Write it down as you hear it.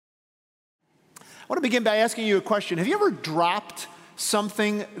want to begin by asking you a question. Have you ever dropped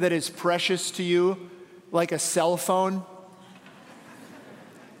something that is precious to you, like a cell phone?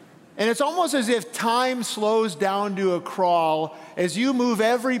 And it's almost as if time slows down to a crawl as you move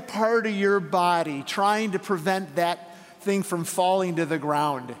every part of your body trying to prevent that thing from falling to the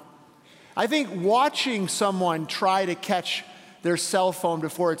ground. I think watching someone try to catch their cell phone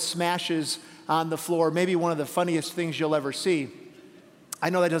before it smashes on the floor may be one of the funniest things you'll ever see. I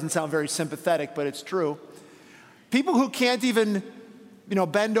know that doesn't sound very sympathetic, but it's true. People who can't even,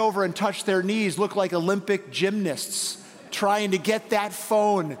 bend over and touch their knees look like Olympic gymnasts trying to get that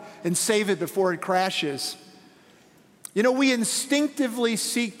phone and save it before it crashes. We instinctively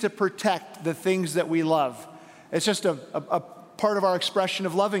seek to protect the things that we love. It's just a part of our expression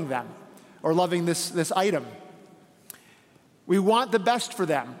of loving them or loving this item. We want the best for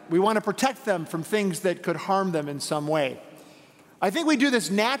them. We want to protect them from things that could harm them in some way. I think we do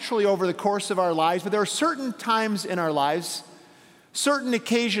this naturally over the course of our lives, but there are certain times in our lives, certain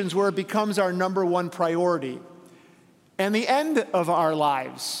occasions where it becomes our number one priority. And the end of our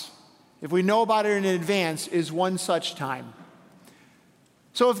lives, if we know about it in advance, is one such time.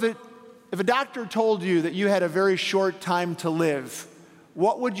 So if a doctor told you that you had a very short time to live,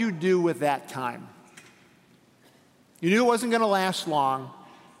 what would you do with that time? You knew it wasn't going to last long.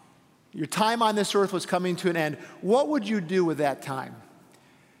 Your time on this earth was coming to an end. What would you do with that time?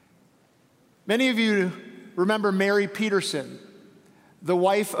 Many of you remember Mary Peterson, the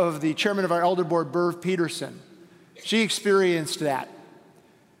wife of the chairman of our elder board, Berv Peterson. She experienced that.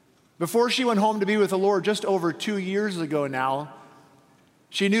 Before she went home to be with the Lord just over 2 years ago now,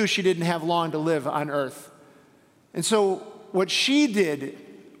 she knew she didn't have long to live on earth. And so what she did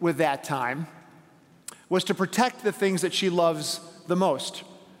with that time was to protect the things that she loves the most,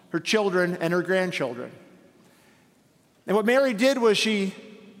 her children and her grandchildren. And what Mary did was she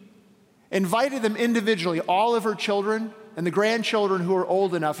invited them individually, all of her children and the grandchildren who were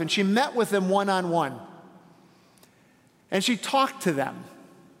old enough, and she met with them one-on-one. And she talked to them.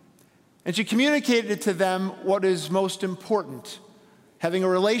 And she communicated to them what is most important, having a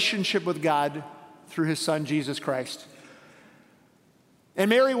relationship with God through his son, Jesus Christ. And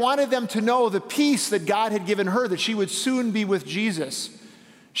Mary wanted them to know the peace that God had given her, that she would soon be with Jesus.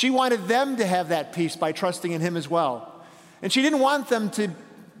 She wanted them to have that peace by trusting in him as well. And she didn't want them to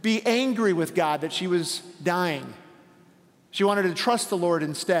be angry with God that she was dying. She wanted to trust the Lord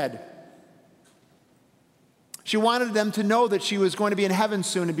instead. She wanted them to know that she was going to be in heaven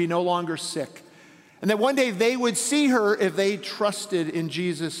soon and be no longer sick. And that one day they would see her if they trusted in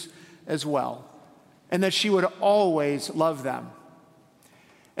Jesus as well. And that she would always love them.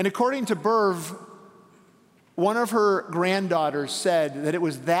 And according to Berv, one of her granddaughters said that it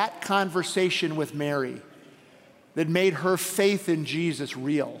was that conversation with Mary that made her faith in Jesus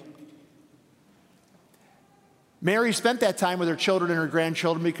real. Mary spent that time with her children and her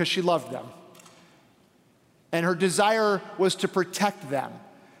grandchildren because she loved them. And her desire was to protect them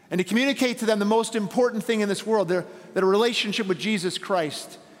and to communicate to them the most important thing in this world, that a relationship with Jesus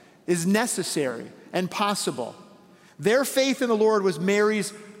Christ is necessary and possible. Their faith in the Lord was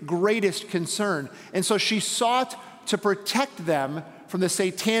Mary's greatest concern. And so she sought to protect them from the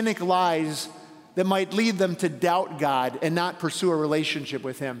satanic lies that might lead them to doubt God and not pursue a relationship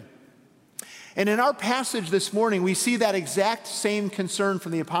with him. And in our passage this morning, we see that exact same concern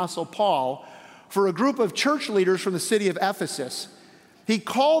from the Apostle Paul for a group of church leaders from the city of Ephesus. He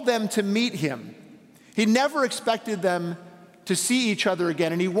called them to meet him. He never expected them to see each other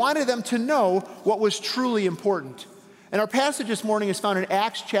again, and he wanted them to know what was truly important. And our passage this morning is found in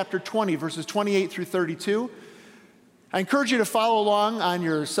Acts chapter 20, verses 28 through 32. I encourage you to follow along on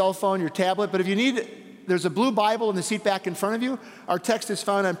your cell phone, your tablet, but if you need, there's a blue Bible in the seat back in front of you. Our text is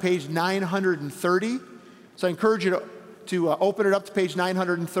found on page 930. So I encourage you to open it up to page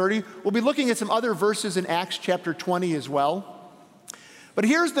 930. We'll be looking at some other verses in Acts chapter 20 as well. But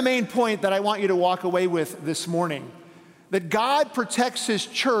here's the main point that I want you to walk away with this morning, that God protects his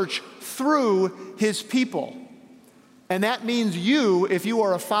church through his people. And that means you, if you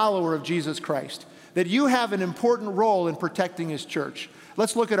are a follower of Jesus Christ, that you have an important role in protecting his church.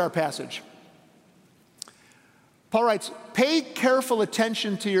 Let's look at our passage. Paul writes, "Pay careful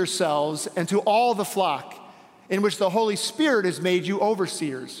attention to yourselves and to all the flock in which the Holy Spirit has made you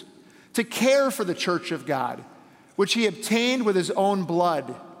overseers, to care for the church of God, which he obtained with his own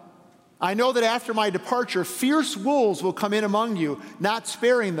blood. I know that after my departure, fierce wolves will come in among you, not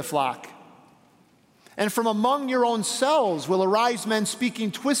sparing the flock. And from among your own selves will arise men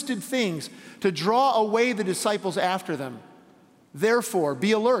speaking twisted things to draw away the disciples after them. Therefore,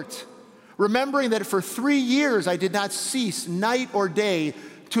 be alert, remembering that for 3 years I did not cease night or day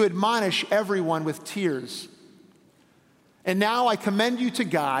to admonish everyone with tears. And now I commend you to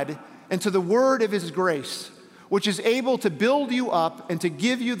God and to the word of his grace, which is able to build you up and to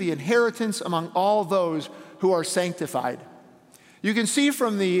give you the inheritance among all those who are sanctified. You can see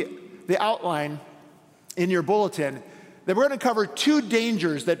from the outline in your bulletin that we're going to cover two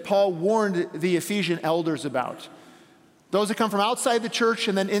dangers that Paul warned the Ephesian elders about. Those that come from outside the church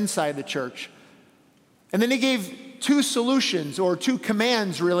and then inside the church. And then he gave two solutions, or two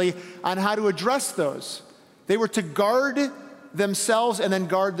commands really, on how to address those. They were to guard themselves and then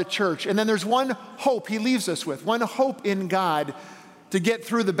guard the church. And then there's one hope he leaves us with, one hope in God to get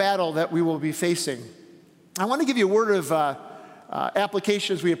through the battle that we will be facing. I want to give you a word of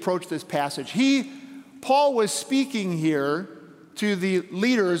application as we approach this passage. Paul was speaking here to the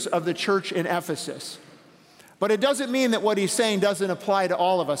leaders of the church in Ephesus. But it doesn't mean that what he's saying doesn't apply to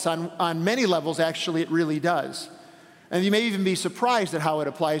all of us. On many levels, actually, it really does. And you may even be surprised at how it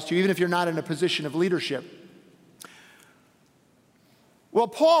applies to you, even if you're not in a position of leadership. Well,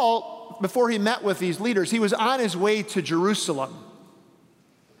 Paul, before he met with these leaders, he was on his way to Jerusalem.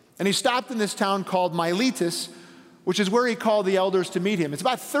 And he stopped in this town called Miletus, which is where he called the elders to meet him. It's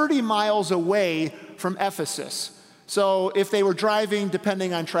about 30 miles away from Ephesus. So if they were driving,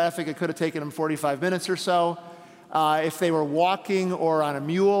 depending on traffic, it could have taken them 45 minutes or so. If they were walking or on a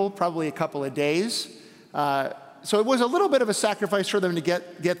mule, probably a couple of days. So it was a little bit of a sacrifice for them to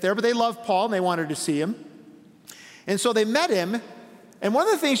get there, but they loved Paul and they wanted to see him. And so they met him. And one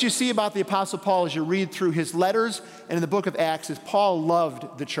of the things you see about the Apostle Paul as you read through his letters and in the book of Acts is Paul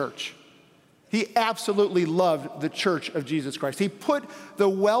loved the church. He absolutely loved the church of Jesus Christ. He put the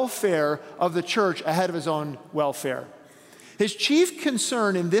welfare of the church ahead of his own welfare. His chief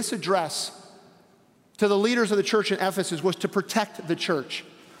concern in this address to the leaders of the church in Ephesus was to protect the church.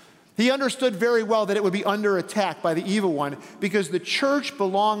 He understood very well that it would be under attack by the evil one because the church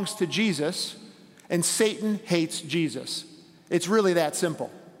belongs to Jesus and Satan hates Jesus. It's really that simple.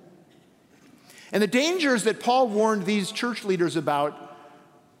 And the dangers that Paul warned these church leaders about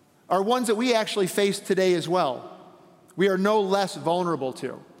are ones that we actually face today as well. We are no less vulnerable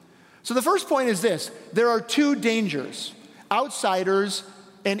to. So the first point is this: there are two dangers, outsiders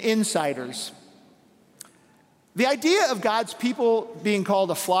and insiders. The idea of God's people being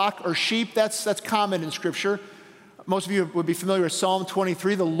called a flock or sheep, that's common in Scripture. Most of you would be familiar with Psalm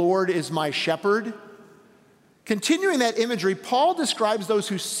 23, the Lord is my shepherd. Continuing that imagery, Paul describes those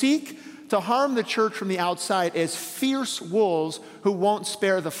who seek to harm the church from the outside as fierce wolves who won't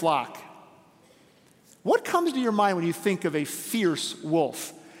spare the flock. What comes to your mind when you think of a fierce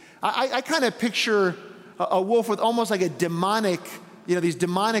wolf? I kind of picture a wolf with almost like a demonic, these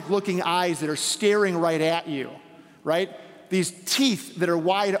demonic looking eyes that are staring right at you, right? These teeth that are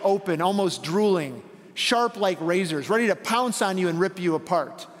wide open, almost drooling, sharp like razors, ready to pounce on you and rip you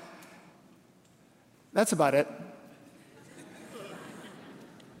apart. That's about it.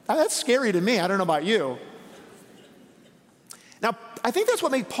 That's scary to me. I don't know about you. Now, I think that's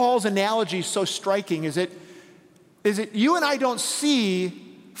what makes Paul's analogy so striking, is that you and I don't see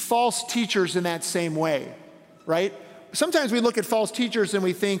false teachers in that same way, right? Sometimes we look at false teachers and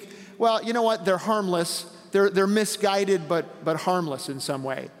we think, well, you know what, they're harmless. They're misguided, but harmless in some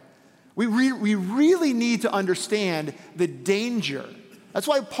way. We really need to understand the danger. That's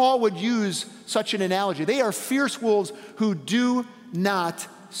why Paul would use such an analogy. They are fierce wolves who do not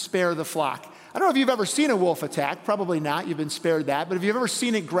spare the flock. I don't know if you've ever seen a wolf attack. Probably not. You've been spared that. But if you've ever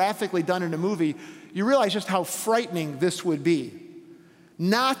seen it graphically done in a movie, you realize just how frightening this would be.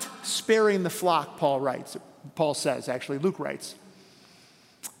 Not sparing the flock, Paul says, actually, Luke writes.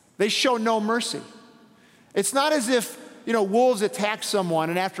 They show no mercy. It's not as if, wolves attack someone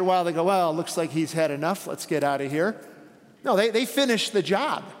and after a while they go, well, it looks like he's had enough. Let's get out of here. No, they finish the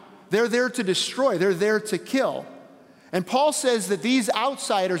job. They're there to destroy. They're there to kill. And Paul says that these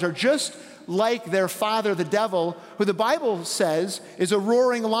outsiders are just like their father, the devil, who the Bible says is a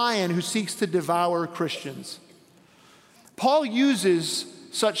roaring lion who seeks to devour Christians. Paul uses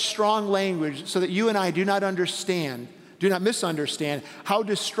such strong language so that you and I do not misunderstand how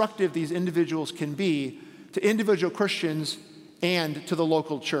destructive these individuals can be to individual Christians and to the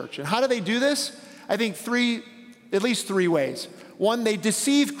local church. And how do they do this? I think at least three ways. One, they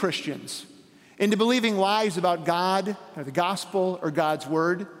deceive Christians into believing lies about God or the gospel or God's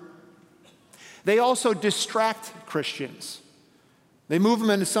word. They also distract Christians. They move them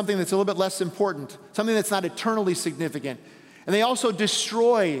into something that's a little bit less important, something that's not eternally significant. And they also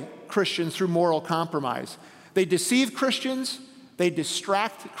destroy Christians through moral compromise. They deceive Christians, they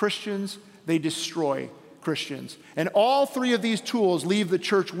distract Christians, they destroy Christians. And all three of these tools leave the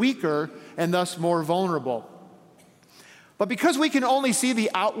church weaker and thus more vulnerable. But because we can only see the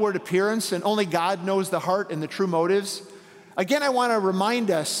outward appearance and only God knows the heart and the true motives, again, I want to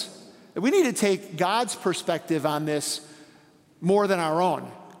remind us that we need to take God's perspective on this more than our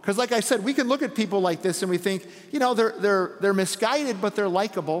own. Because like I said, we can look at people like this and we think, they're misguided, but they're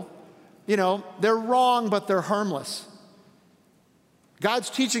likable. They're wrong, but they're harmless. God's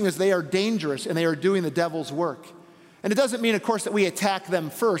teaching us they are dangerous and they are doing the devil's work. And it doesn't mean, of course, that we attack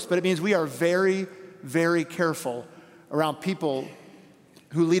them first, but it means we are very, very careful around people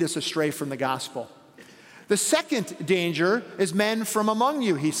who lead us astray from the gospel. The second danger is men from among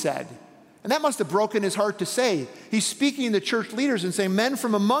you, he said. And that must have broken his heart to say. He's speaking to church leaders and saying, men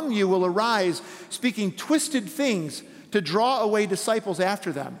from among you will arise, speaking twisted things to draw away disciples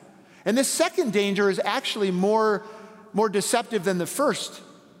after them. And this second danger is actually more deceptive than the first,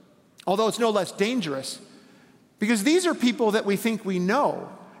 although it's no less dangerous. Because these are people that we think we know,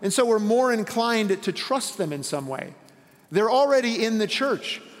 and so we're more inclined to trust them in some way. They're already in the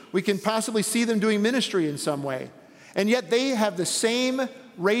church. We can possibly see them doing ministry in some way. And yet they have the same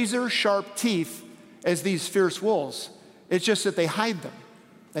razor-sharp teeth as these fierce wolves. It's just that they hide them.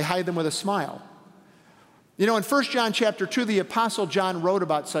 They hide them with a smile. In 1 John chapter 2, the Apostle John wrote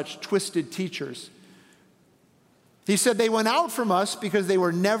about such twisted teachers. He said, they went out from us because they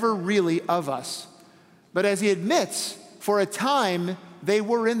were never really of us. But as he admits, for a time, they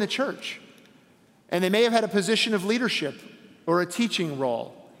were in the church. And they may have had a position of leadership or a teaching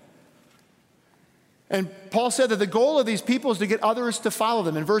role. And Paul said that the goal of these people is to get others to follow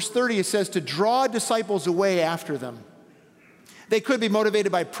them. In verse 30, it says to draw disciples away after them. They could be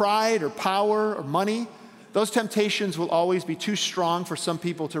motivated by pride or power or money. Those temptations will always be too strong for some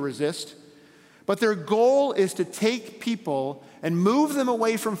people to resist. But their goal is to take people and move them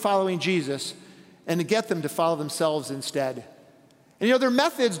away from following Jesus and to get them to follow themselves instead. And their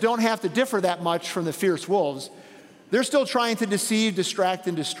methods don't have to differ that much from the fierce wolves. They're still trying to deceive, distract,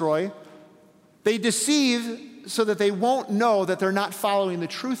 and destroy. They deceive so that they won't know that they're not following the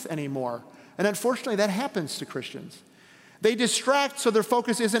truth anymore. And unfortunately, that happens to Christians. They distract so their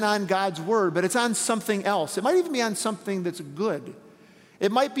focus isn't on God's word, but it's on something else. It might even be on something that's good.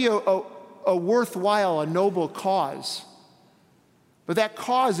 It might be a worthwhile, a noble cause. But that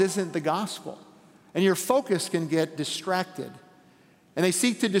cause isn't the gospel. And your focus can get distracted. And they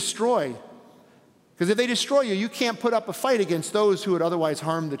seek to destroy. Because if they destroy you, you can't put up a fight against those who would otherwise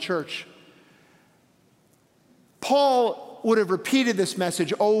harm the church. Paul would have repeated this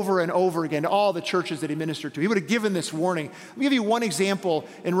message over and over again to all the churches that he ministered to. He would have given this warning. Let me give you one example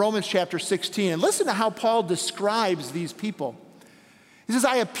in Romans chapter 16. And listen to how Paul describes these people. He says,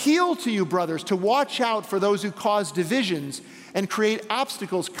 I appeal to you, brothers, to watch out for those who cause divisions and create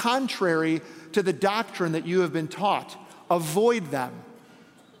obstacles contrary to the doctrine that you have been taught. Avoid them.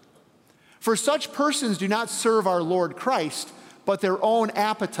 For such persons do not serve our Lord Christ, but their own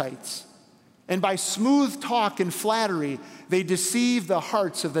appetites. And by smooth talk and flattery, they deceive the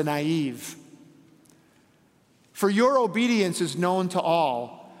hearts of the naive. For your obedience is known to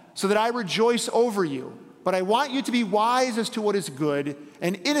all, so that I rejoice over you. But I want you to be wise as to what is good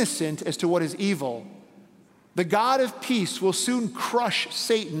and innocent as to what is evil. The God of peace will soon crush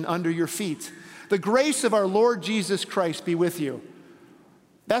Satan under your feet. The grace of our Lord Jesus Christ be with you.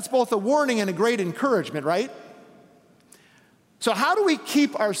 That's both a warning and a great encouragement, right? So how do we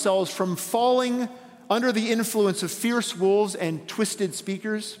keep ourselves from falling under the influence of fierce wolves and twisted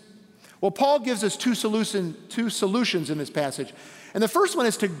speakers? Well, Paul gives us two solutions in this passage. And the first one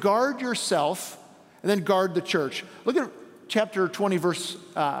is to guard yourself and then guard the church. Look at chapter 20, verse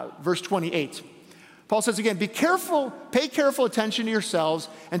 28. Paul says again, be careful, pay careful attention to yourselves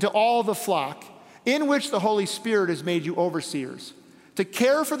and to all the flock in which the Holy Spirit has made you overseers, to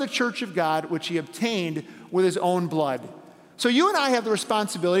care for the church of God, which he obtained with his own blood. So you and I have the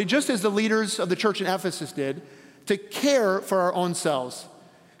responsibility, just as the leaders of the church in Ephesus did, to care for our own selves.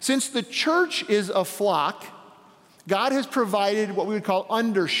 Since the church is a flock, God has provided what we would call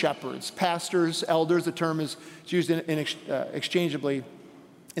under-shepherds, pastors, elders. The term is used exchangeably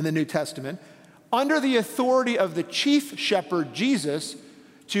in the New Testament, under the authority of the chief shepherd, Jesus,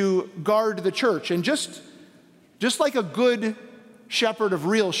 to guard the church. And just like a good shepherd of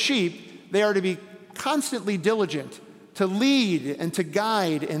real sheep, they are to be constantly diligent to lead and to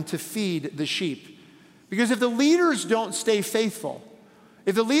guide and to feed the sheep. Because if the leaders don't stay faithful,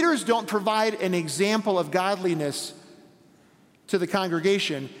 if the leaders don't provide an example of godliness to the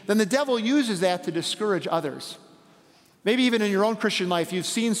congregation, then the devil uses that to discourage others. Maybe even in your own Christian life, you've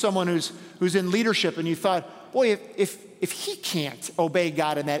seen someone who's in leadership and you thought, boy, if he can't obey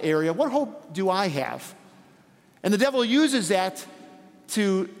God in that area, what hope do I have? And the devil uses that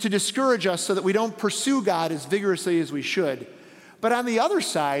to discourage us so that we don't pursue God as vigorously as we should. But on the other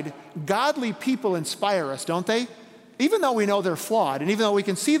side, godly people inspire us, don't they? Even though we know they're flawed, and even though we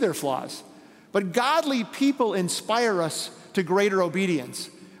can see their flaws. But godly people inspire us to greater obedience.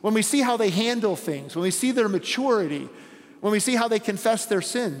 When we see how they handle things, when we see their maturity, when we see how they confess their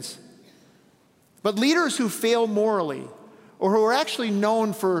sins. But leaders who fail morally, or who are actually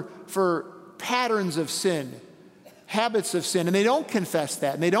known for patterns of sin, habits of sin, and they don't confess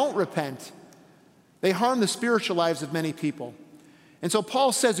that, and they don't repent, they harm the spiritual lives of many people. And so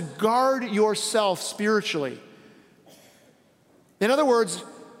Paul says, guard yourself spiritually. In other words,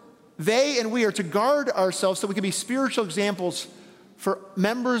 they and we are to guard ourselves so we can be spiritual examples for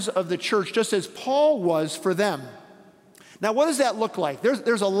members of the church, just as Paul was for them. Now, what does that look like?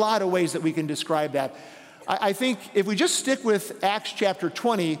 There's a lot of ways that we can describe that. I think if we just stick with Acts chapter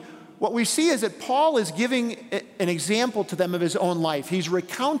 20, what we see is that Paul is giving an example to them of his own life. He's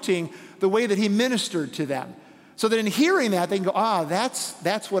recounting the way that he ministered to them. So that in hearing that, they can go,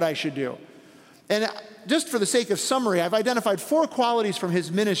 that's what I should do. And just for the sake of summary, I've identified 4 qualities from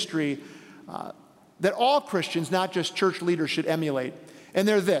his ministry that all Christians, not just church leaders, should emulate. And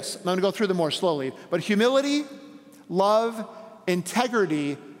they're this. I'm going to go through them more slowly. But humility, love,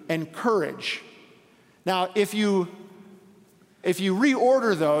 integrity, and courage. Now, if you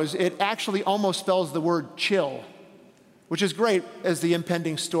reorder those, it actually almost spells the word chill, which is great as the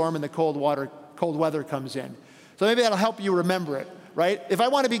impending storm and the cold weather comes in. So maybe that'll help you remember it, right? If I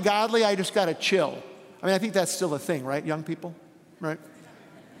want to be godly, I just got to chill. I mean, I think that's still a thing, right, young people? Right?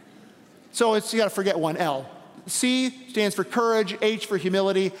 So you got to forget one L. C stands for courage, H for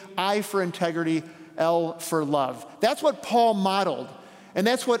humility, I for integrity, L for love. That's what Paul modeled. And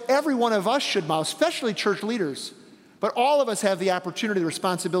that's what every one of us should model, especially church leaders. But all of us have the opportunity, the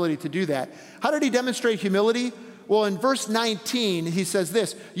responsibility to do that. How did he demonstrate humility? Well, in verse 19, he says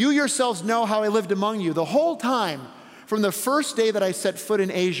this, you yourselves know how I lived among you the whole time from the first day that I set foot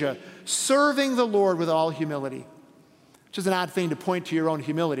in Asia, serving the Lord with all humility. Which is an odd thing to point to your own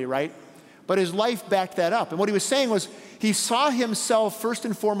humility, right? But his life backed that up. And what he was saying was he saw himself first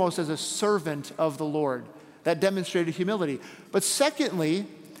and foremost as a servant of the Lord. That demonstrated humility. But secondly,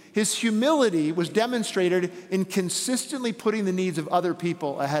 his humility was demonstrated in consistently putting the needs of other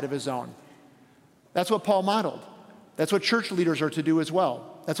people ahead of his own. That's what Paul modeled. That's what church leaders are to do as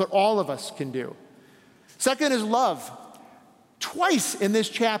well. That's what all of us can do. Second is love. Twice in this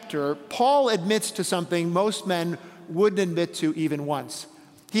chapter, Paul admits to something most men wouldn't admit to even once.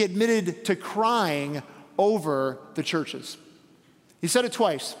 He admitted to crying over the churches. He said it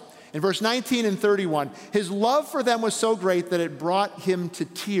twice. In verse 19 and 31, his love for them was so great that it brought him to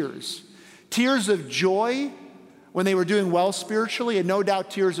tears. Tears of joy when they were doing well spiritually, and no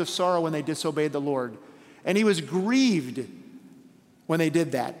doubt tears of sorrow when they disobeyed the Lord. And he was grieved when they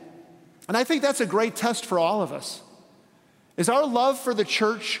did that. And I think that's a great test for all of us. Is our love for the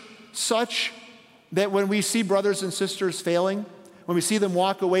church such that when we see brothers and sisters failing, when we see them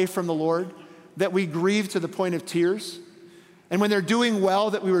walk away from the Lord, that we grieve to the point of tears? And when they're doing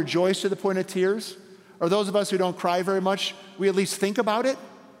well, that we rejoice to the point of tears? Or those of us who don't cry very much, we at least think about it,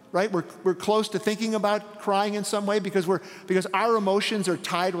 right? We're close to thinking about crying in some way because our emotions are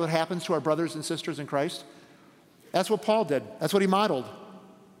tied to what happens to our brothers and sisters in Christ. That's what Paul did. That's what he modeled.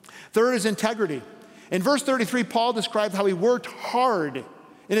 Third is integrity. In verse 33, Paul described how he worked hard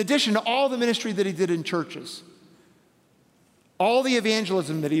in addition to all the ministry that he did in churches. All the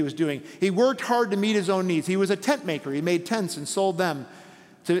evangelism that he was doing. He worked hard to meet his own needs. He was a tent maker. He made tents and sold them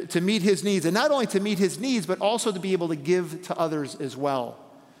to meet his needs. And not only to meet his needs, but also to be able to give to others as well.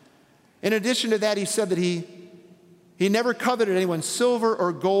 In addition to that, he said that he never coveted anyone's silver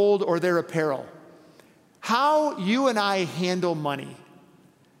or gold or their apparel. How you and I handle money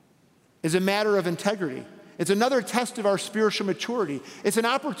is a matter of integrity. It's another test of our spiritual maturity. It's an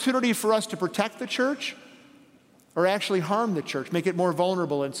opportunity for us to protect the church or actually harm the church, make it more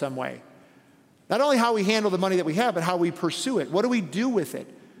vulnerable in some way. Not only how we handle the money that we have, but how we pursue it. What do we do with it?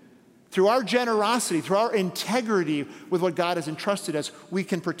 Through our generosity, through our integrity with what God has entrusted us, we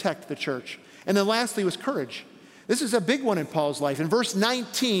can protect the church. And then lastly was courage. This is a big one in Paul's life. In verse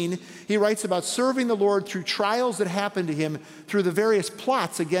 19, he writes about serving the Lord through trials that happened to him through the various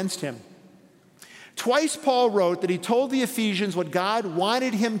plots against him. Twice Paul wrote that he told the Ephesians what God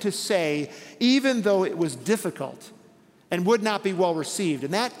wanted him to say, even though it was difficult and would not be well received.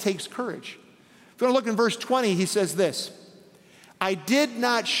 And that takes courage. If you want to look in verse 20, he says this, I did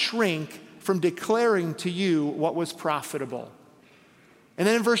not shrink from declaring to you what was profitable. And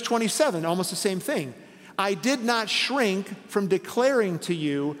then in verse 27, almost the same thing. I did not shrink from declaring to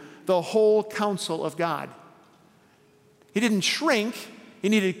you the whole counsel of God. He didn't shrink. He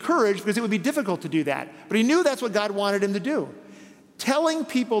needed courage because it would be difficult to do that. But he knew that's what God wanted him to do. Telling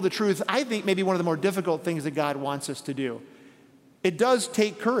people the truth, I think, may be one of the more difficult things that God wants us to do. It does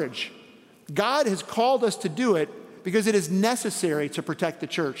take courage. God has called us to do it because it is necessary to protect the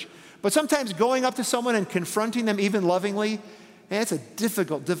church. But sometimes going up to someone and confronting them, even lovingly, it's a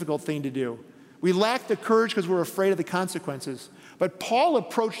difficult thing to do. We lack the courage because we're afraid of the consequences. But Paul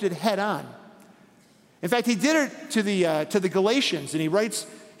approached it head on. In fact, he did it to the Galatians, and he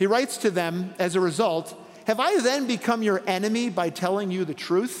writes to them as a result, "Have I then become your enemy by telling you the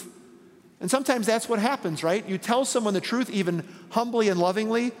truth?" And sometimes that's what happens, right? You tell someone the truth, even humbly and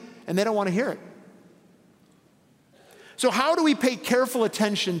lovingly, and they don't want to hear it. So how do we pay careful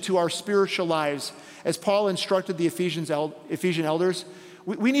attention to our spiritual lives as Paul instructed the Ephesian elders?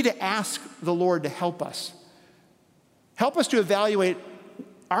 We need to ask the Lord to help us. Help us to evaluate,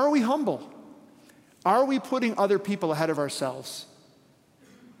 are we humble? Are we putting other people ahead of ourselves?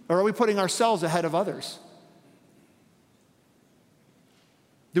 Or are we putting ourselves ahead of others?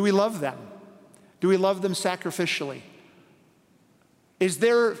 Do we love them? Do we love them sacrificially? Is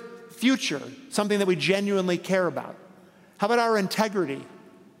their future something that we genuinely care about? How about our integrity?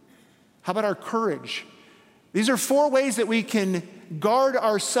 How about our courage? These are 4 ways that we can guard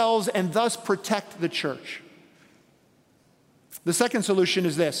ourselves and thus protect the church. The second solution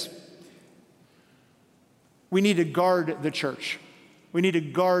is this. We need to guard the church. We need to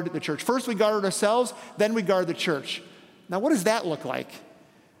guard the church. First we guard ourselves, then we guard the church. Now what does that look like?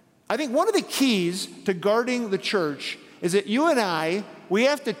 I think one of the keys to guarding the church is that you and I, we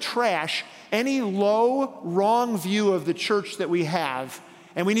have to trash any low, wrong view of the church that we have,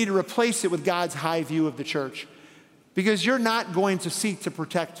 and we need to replace it with God's high view of the church. Because you're not going to seek to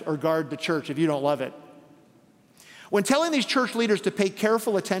protect or guard the church if you don't love it. When telling these church leaders to pay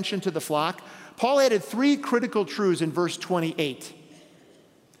careful attention to the flock, Paul added 3 critical truths in verse 28.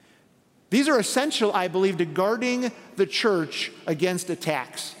 These are essential, I believe, to guarding the church against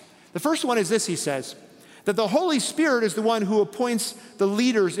attacks. The first one is this, he says, that the Holy Spirit is the one who appoints the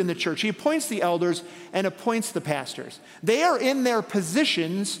leaders in the church. He appoints the elders and appoints the pastors. They are in their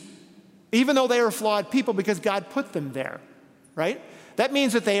positions, even though they are flawed people, because God put them there, right? That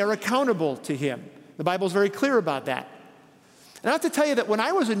means that they are accountable to him. The Bible is very clear about that. And I have to tell you that when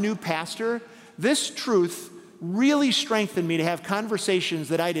I was a new pastor, this truth really strengthened me to have conversations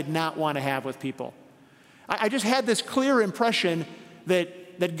that I did not want to have with people. I just had this clear impression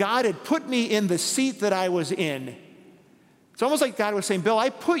that God had put me in the seat that I was in. It's almost like God was saying, Bill, I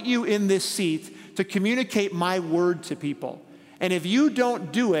put you in this seat to communicate my word to people. And if you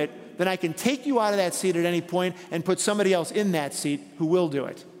don't do it, then I can take you out of that seat at any point and put somebody else in that seat who will do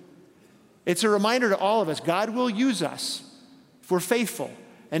it. It's a reminder to all of us, God will use us if we're faithful.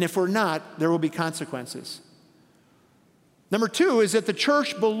 And if we're not, there will be consequences. Number 2 is that the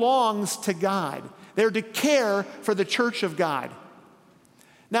church belongs to God. They're to care for the church of God.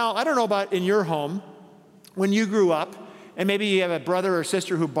 Now, I don't know about in your home, when you grew up, and maybe you have a brother or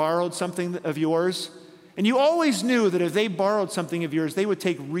sister who borrowed something of yours, and you always knew that if they borrowed something of yours, they would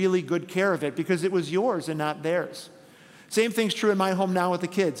take really good care of it because it was yours and not theirs. Same thing's true in my home now with the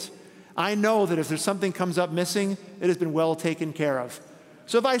kids. I know that if there's something comes up missing, it has been well taken care of.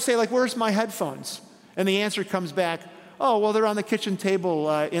 So if I say, like, where's my headphones? And the answer comes back, oh, well, they're on the kitchen table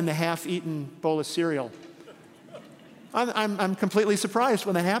in the half-eaten bowl of cereal. I'm completely surprised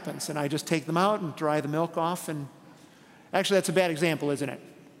when that happens, and I just take them out and dry the milk off. And actually, that's a bad example, isn't it?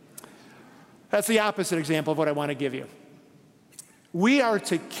 That's the opposite example of what I want to give you. We are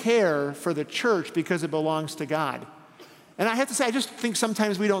to care for the church because it belongs to God. And I have to say, I just think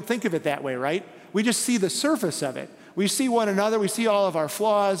sometimes we don't think of it that way, right? We just see the surface of it. We see one another, we see all of our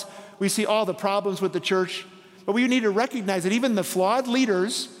flaws, we see all the problems with the church, but we need to recognize that even the flawed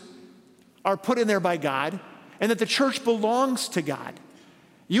leaders are put in there by God, and that the church belongs to God.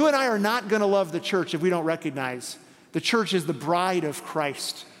 You and I are not going to love the church if we don't recognize the church is the bride of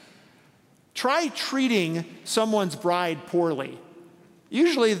Christ. Try treating someone's bride poorly.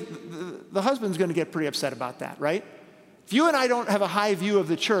 Usually, the husband's going to get pretty upset about that, right? If you and I don't have a high view of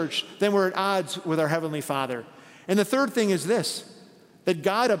the church, then we're at odds with our Heavenly Father. And the third thing is this, that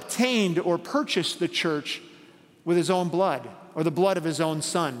God obtained or purchased the church with his own blood, or the blood of his own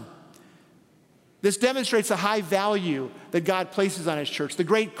Son. This demonstrates the high value that God places on his church, the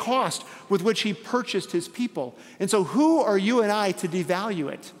great cost with which he purchased his people. And so who are you and I to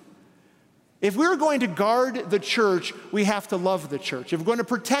devalue it? If we're going to guard the church, we have to love the church. If we're going to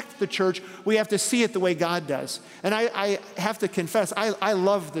protect the church, we have to see it the way God does. And I have to confess, I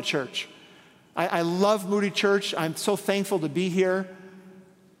love the church. I love Moody Church. I'm so thankful to be here.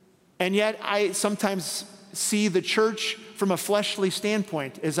 And yet I sometimes see the church from a fleshly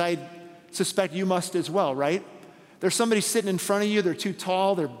standpoint, as I suspect you must as well, right? There's somebody sitting in front of you, they're too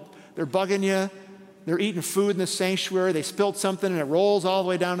tall, they're bugging you, they're eating food in the sanctuary, they spilled something and it rolls all the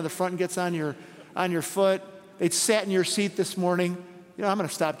way down to the front and gets on your foot. They sat in your seat this morning. You know, I'm going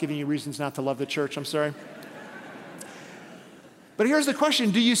to stop giving you reasons not to love the church, I'm sorry. But here's the question,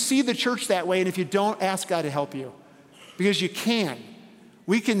 do you see the church that way? And if you don't, ask God to help you, because you can.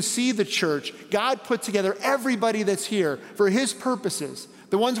 We can see the church. God put together everybody that's here for his purposes,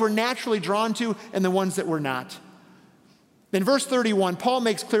 the ones we're naturally drawn to and the ones that we're not. In verse 31, Paul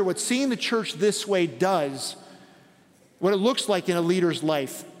makes clear what seeing the church this way does, what it looks like in a leader's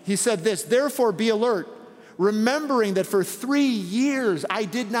life. He said this, therefore be alert, remembering that for 3 years I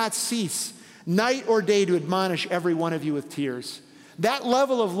did not cease, night or day, to admonish every one of you with tears. That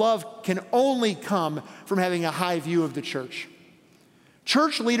level of love can only come from having a high view of the church.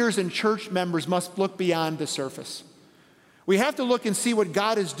 Church leaders and church members must look beyond the surface. We have to look and see what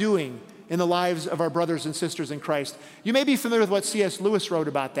God is doing in the lives of our brothers and sisters in Christ. You may be familiar with what C.S. Lewis wrote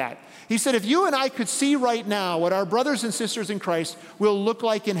about that. He said, if you and I could see right now what our brothers and sisters in Christ will look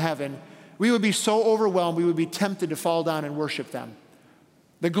like in heaven, we would be so overwhelmed, we would be tempted to fall down and worship them.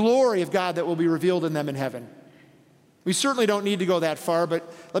 The glory of God that will be revealed in them in heaven. We certainly don't need to go that far,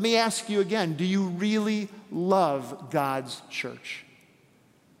 but let me ask you again, do you really love God's church?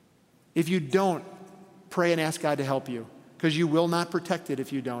 If you don't, pray and ask God to help you, because you will not protect it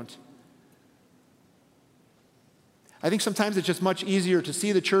if you don't. I think sometimes it's just much easier to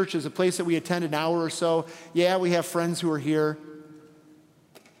see the church as a place that we attend an hour or so. Yeah, we have friends who are here.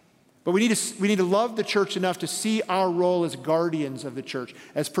 But we need to love the church enough to see our role as guardians of the church,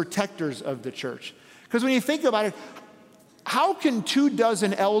 as protectors of the church. Because when you think about it, how can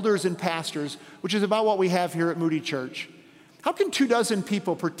 24 elders and pastors, which is about what we have here at Moody Church, how can 24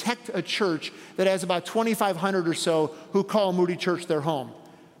 people protect a church that has about 2,500 or so who call Moody Church their home?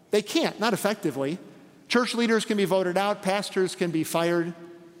 They can't, not effectively. Church leaders can be voted out, pastors can be fired.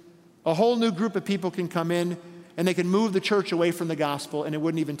 A whole new group of people can come in and they can move the church away from the gospel, and it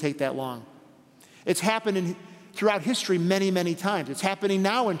wouldn't even take that long. It's happened throughout history many, many times. It's happening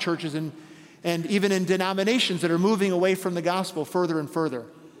now in churches and even in denominations that are moving away from the gospel further and further.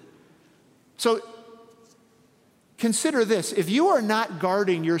 So consider this. If you are not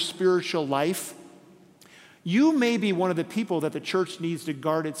guarding your spiritual life, you may be one of the people that the church needs to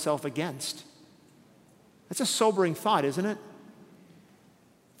guard itself against. That's a sobering thought, isn't it?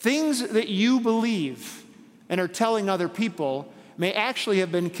 Things that you believe and are telling other people may actually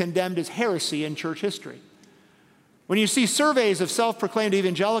have been condemned as heresy in church history. When you see surveys of self-proclaimed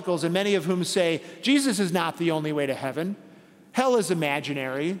evangelicals, and many of whom say, Jesus is not the only way to heaven, hell is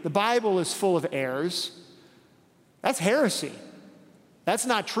imaginary, the Bible is full of errors, that's heresy. That's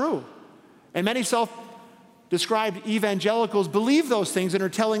not true. And many self-described evangelicals believe those things and are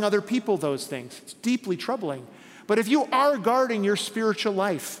telling other people those things. It's deeply troubling. But if you are guarding your spiritual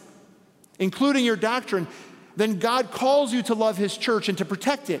life, including your doctrine, then God calls you to love his church and to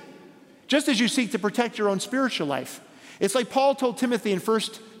protect it, just as you seek to protect your own spiritual life. It's like Paul told Timothy in 1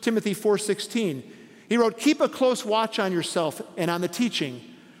 Timothy 4:16. He wrote, keep a close watch on yourself and on the teaching.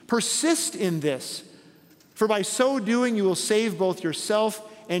 Persist in this, for by so doing you will save both yourself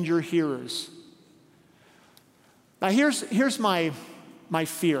and your hearers. Now here's my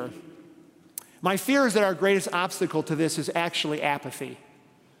fear. My fear is that our greatest obstacle to this is actually apathy.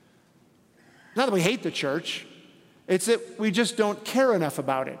 Not that we hate the church, it's that we just don't care enough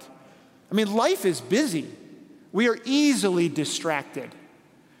about it. I mean, life is busy. We are easily distracted.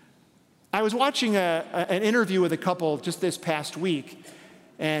 I was watching an interview with a couple just this past week,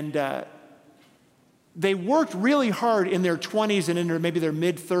 and they worked really hard in their 20s and in maybe their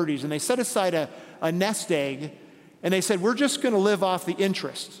mid-30s, and they set aside a nest egg, and they said, we're just going to live off the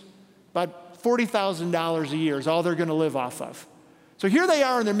interest. About $40,000 a year is all they're going to live off of. So here they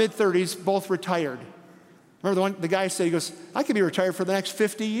are in their mid-30s, both retired. Remember the guy said, he goes, I could be retired for the next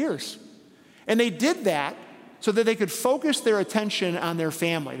 50 years. And they did that so that they could focus their attention on their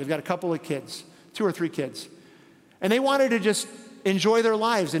family. They've got a couple of kids, 2 or 3 kids. And they wanted to just enjoy their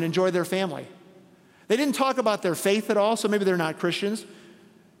lives and enjoy their family. They didn't talk about their faith at all, so maybe they're not Christians.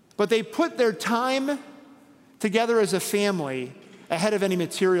 But they put their time together as a family ahead of any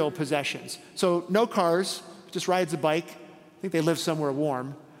material possessions. So no cars, just rides a bike. I think they live somewhere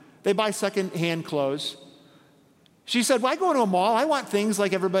warm. They buy second-hand clothes. She said, well, I go to a mall. I want things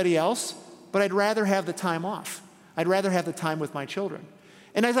like everybody else, but I'd rather have the time off. I'd rather have the time with my children.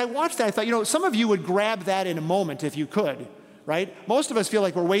 And as I watched that, I thought, some of you would grab that in a moment if you could, right? Most of us feel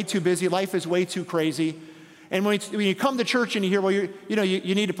like we're way too busy. Life is way too crazy. And when you come to church and you hear, well,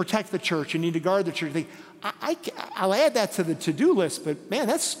 you need to protect the church, you need to guard the church, you think, I'll add that to the to-do list, but man,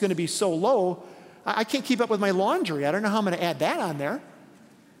 that's going to be so low. I can't keep up with my laundry. I don't know how I'm going to add that on there.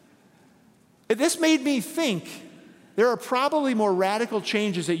 This made me think there are probably more radical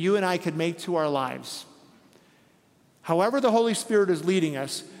changes that you and I could make to our lives, however the Holy Spirit is leading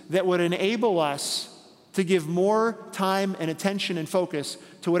us, that would enable us to give more time and attention and focus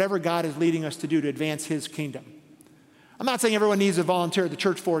to whatever God is leading us to do to advance His kingdom. I'm not saying everyone needs to volunteer at the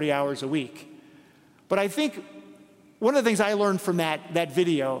church 40 hours a week, but I think one of the things I learned from that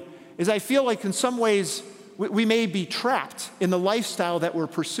video is I feel like in some ways we may be trapped in the lifestyle that we're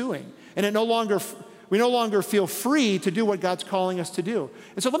pursuing, and we no longer feel free to do what God's calling us to do.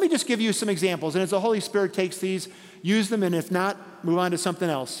 And so let me just give you some examples, and as the Holy Spirit takes these, use them, and if not, move on to something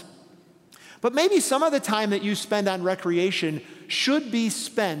else. But maybe some of the time that you spend on recreation should be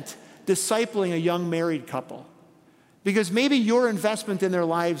spent discipling a young married couple, because maybe your investment in their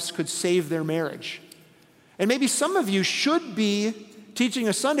lives could save their marriage. And maybe some of you should be teaching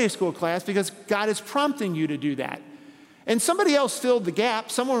a Sunday school class because God is prompting you to do that. And somebody else filled the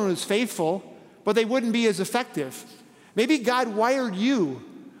gap, someone was faithful, but they wouldn't be as effective. Maybe God wired you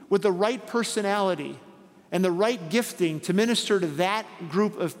with the right personality and the right gifting to minister to that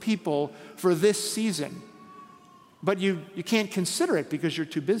group of people for this season. But you can't consider it because you're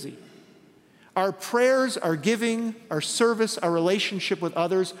too busy. Our prayers, our giving, our service, our relationship with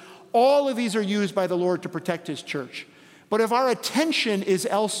others, all of these are used by the Lord to protect His church. But if our attention is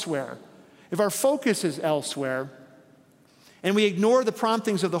elsewhere, if our focus is elsewhere, and we ignore the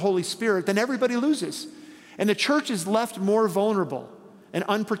promptings of the Holy Spirit, then everybody loses. And the church is left more vulnerable and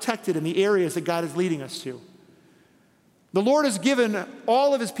unprotected in the areas that God is leading us to. The Lord has given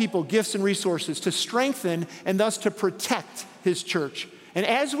all of His people gifts and resources to strengthen and thus to protect His church. And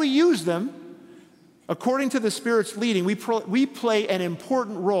as we use them, according to the Spirit's leading, we play an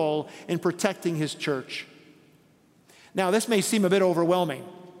important role in protecting His church. Now, this may seem a bit overwhelming,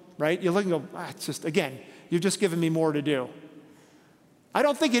 right? You look and go, it's just, again, you've just given me more to do. I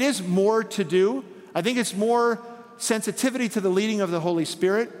don't think it is more to do. I think it's more sensitivity to the leading of the Holy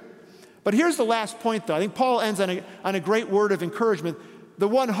Spirit. But here's the last point, though. I think Paul ends on a great word of encouragement. The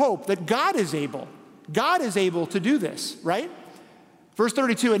one hope that God is able. God is able to do this, right? Verse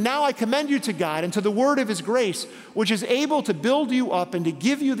 32, and now I commend you to God and to the word of His grace, which is able to build you up and to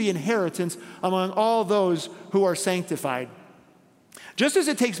give you the inheritance among all those who are sanctified. Just as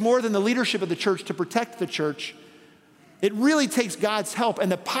it takes more than the leadership of the church to protect the church, it really takes God's help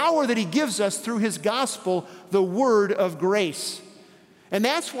and the power that He gives us through His gospel, the word of grace. And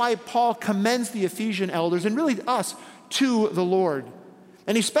that's why Paul commends the Ephesian elders, and really us, to the Lord.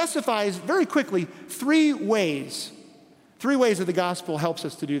 And he specifies very quickly three ways that the gospel helps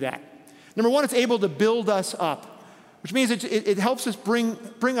us to do that. Number one, it's able to build us up, which means it helps us bring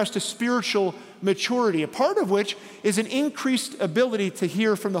us to spiritual maturity, a part of which is an increased ability to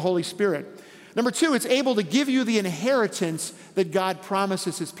hear from the Holy Spirit. Number two, it's able to give you the inheritance that God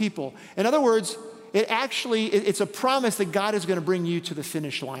promises His people. In other words, it's a promise that God is going to bring you to the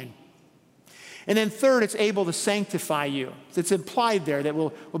finish line. And then third, it's able to sanctify you. It's implied there that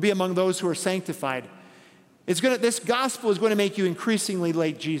we'll be among those who are sanctified. This gospel is going to make you increasingly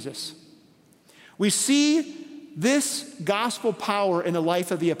like Jesus. We see this gospel power in the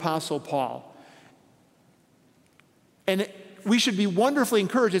life of the Apostle Paul. And we should be wonderfully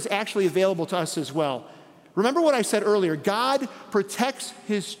encouraged it's actually available to us as well. Remember what I said earlier, God protects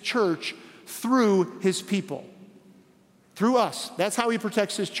His church through His people, through us. That's how He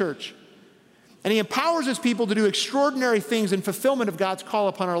protects His church. And He empowers His people to do extraordinary things in fulfillment of God's call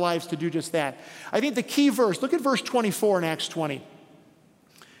upon our lives to do just that. I think the key verse, look at verse 24 in Acts 20.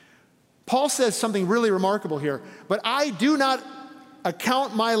 Paul says something really remarkable here. But I do not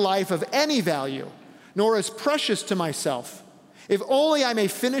account my life of any value, nor as precious to myself, if only I may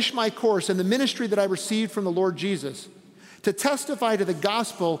finish my course in the ministry that I received from the Lord Jesus, to testify to the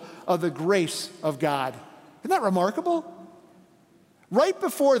gospel of the grace of God. Isn't that remarkable? Right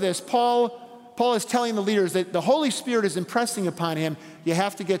before this, Paul is telling the leaders that the Holy Spirit is impressing upon him, you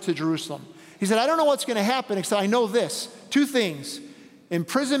have to get to Jerusalem. He said, I don't know what's going to happen, except I know this, two things,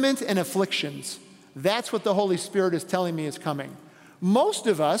 imprisonment and afflictions. That's what the Holy Spirit is telling me is coming. Most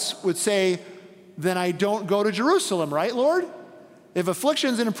of us would say, then I don't go to Jerusalem, right, Lord? If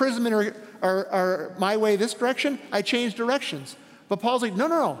afflictions and imprisonment are my way this direction, I change directions. But Paul's like,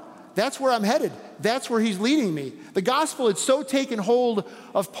 no. That's where I'm headed. That's where He's leading me. The gospel had so taken hold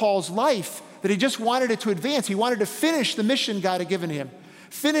of Paul's life that he just wanted it to advance. He wanted to finish the mission God had given him,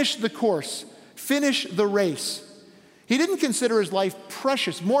 finish the course, finish the race. He didn't consider his life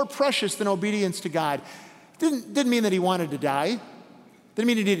precious, more precious than obedience to God. Didn't mean that he wanted to die. Didn't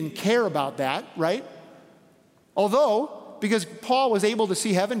mean he didn't care about that, right? Although, because Paul was able to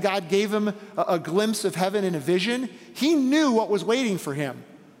see heaven, God gave him a glimpse of heaven in a vision. He knew what was waiting for him.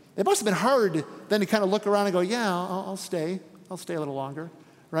 It must have been hard then to kind of look around and go, yeah, I'll stay. I'll stay a little longer,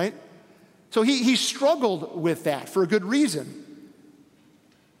 right? So he struggled with that for a good reason.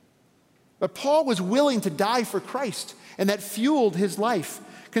 But Paul was willing to die for Christ, and that fueled his life.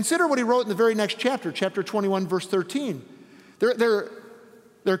 Consider what he wrote in the very next chapter, chapter 21, verse 13.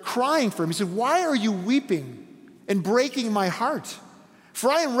 They're crying for him. He said, why are you weeping and breaking my heart? For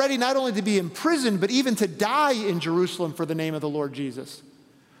I am ready not only to be imprisoned, but even to die in Jerusalem for the name of the Lord Jesus.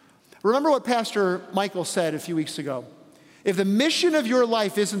 Remember what Pastor Michael said a few weeks ago. If the mission of your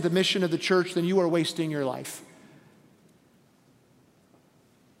life isn't the mission of the church, then you are wasting your life.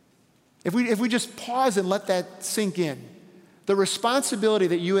 If we just pause and let that sink in, the responsibility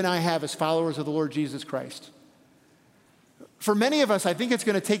that you and I have as followers of the Lord Jesus Christ. For many of us, I think it's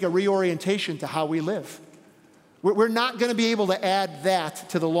going to take a reorientation to how we live. We're not going to be able to add that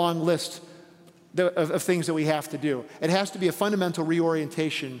to the long list of things that we have to do. It has to be a fundamental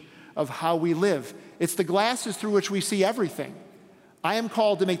reorientation of how we live. It's the glasses through which we see everything. I am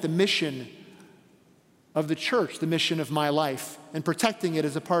called to make the mission of the church the mission of my life, and protecting it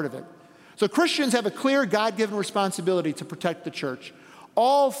is a part of it. So Christians have a clear God-given responsibility to protect the church.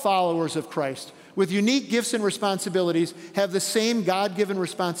 All followers of Christ with unique gifts and responsibilities have the same God-given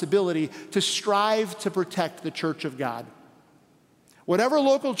responsibility to strive to protect the church of God. Whatever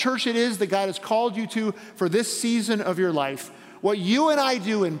local church it is that God has called you to for this season of your life, what you and I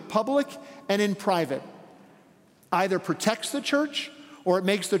do in public and in private either protects the church or it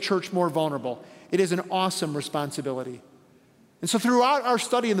makes the church more vulnerable. It is an awesome responsibility. And so throughout our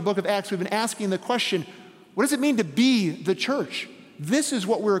study in the book of Acts, we've been asking the question, what does it mean to be the church? This is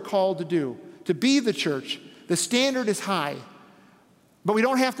what we're called to do, to be the church. The standard is high, but we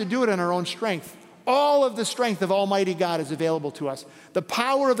don't have to do it in our own strength. All of the strength of Almighty God is available to us. The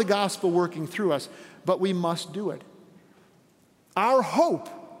power of the gospel working through us, but we must do it. Our hope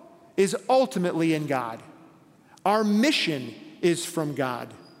is ultimately in God. Our mission is from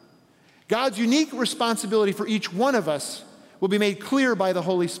God. God's unique responsibility for each one of us will be made clear by the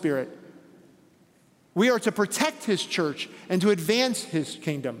Holy Spirit. We are to protect his church and to advance his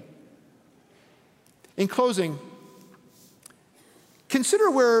kingdom. In closing,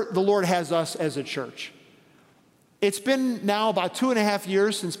 consider where the Lord has us as a church. It's been now about 2.5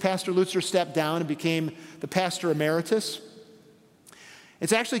 years since Pastor Lutzer stepped down and became the pastor emeritus.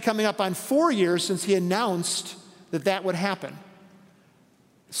 It's actually coming up on 4 years since he announced that that would happen.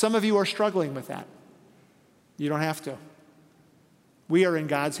 Some of you are struggling with that. You don't have to. We are in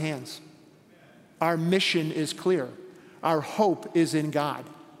God's hands. Our mission is clear. Our hope is in God.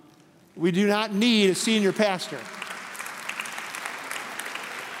 We do not need a senior pastor.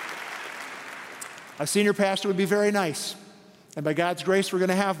 A senior pastor would be very nice, and by God's grace, we're going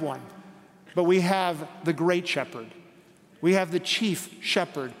to have one. But we have the great shepherd. We have the chief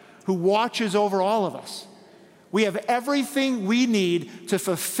shepherd who watches over all of us. We have everything we need to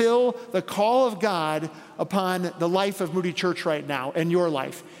fulfill the call of God upon the life of Moody Church right now and your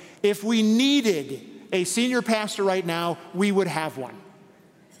life. If we needed a senior pastor right now, we would have one.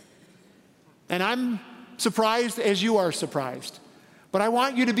 And I'm surprised as you are surprised. But I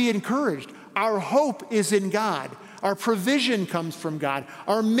want you to be encouraged. Our hope is in God. Our provision comes from God.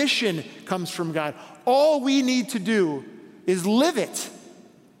 Our mission comes from God. All we need to do is live it.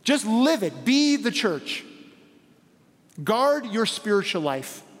 Just live it. Be the church. Guard your spiritual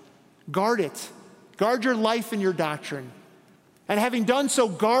life. Guard it. Guard your life and your doctrine. And having done so,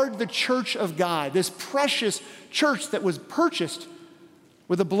 guard the church of God, this precious church that was purchased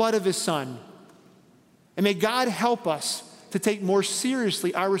with the blood of his Son. And may God help us to take more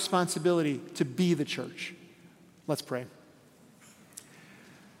seriously our responsibility to be the church. Let's pray.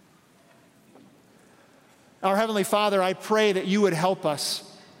 Our Heavenly Father, I pray that you would help us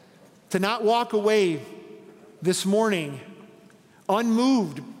to not walk away this morning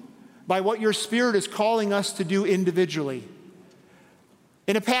unmoved by what your Spirit is calling us to do individually.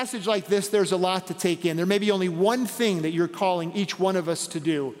 In a passage like this, there's a lot to take in. There may be only one thing that you're calling each one of us to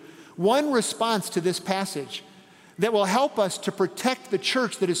do, one response to this passage that will help us to protect the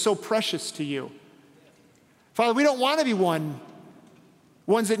church that is so precious to you. Father, we don't want to be ones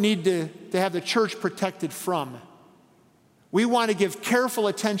that need to have the church protected from. We want to give careful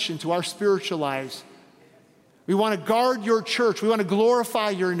attention to our spiritual lives. We want to guard your church. We want to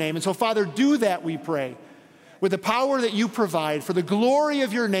glorify your name. And so, Father, do that, we pray. With the power that you provide, for the glory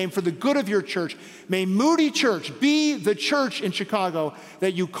of your name, for the good of your church, may Moody Church be the church in Chicago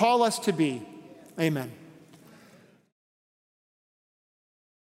that you call us to be. Amen.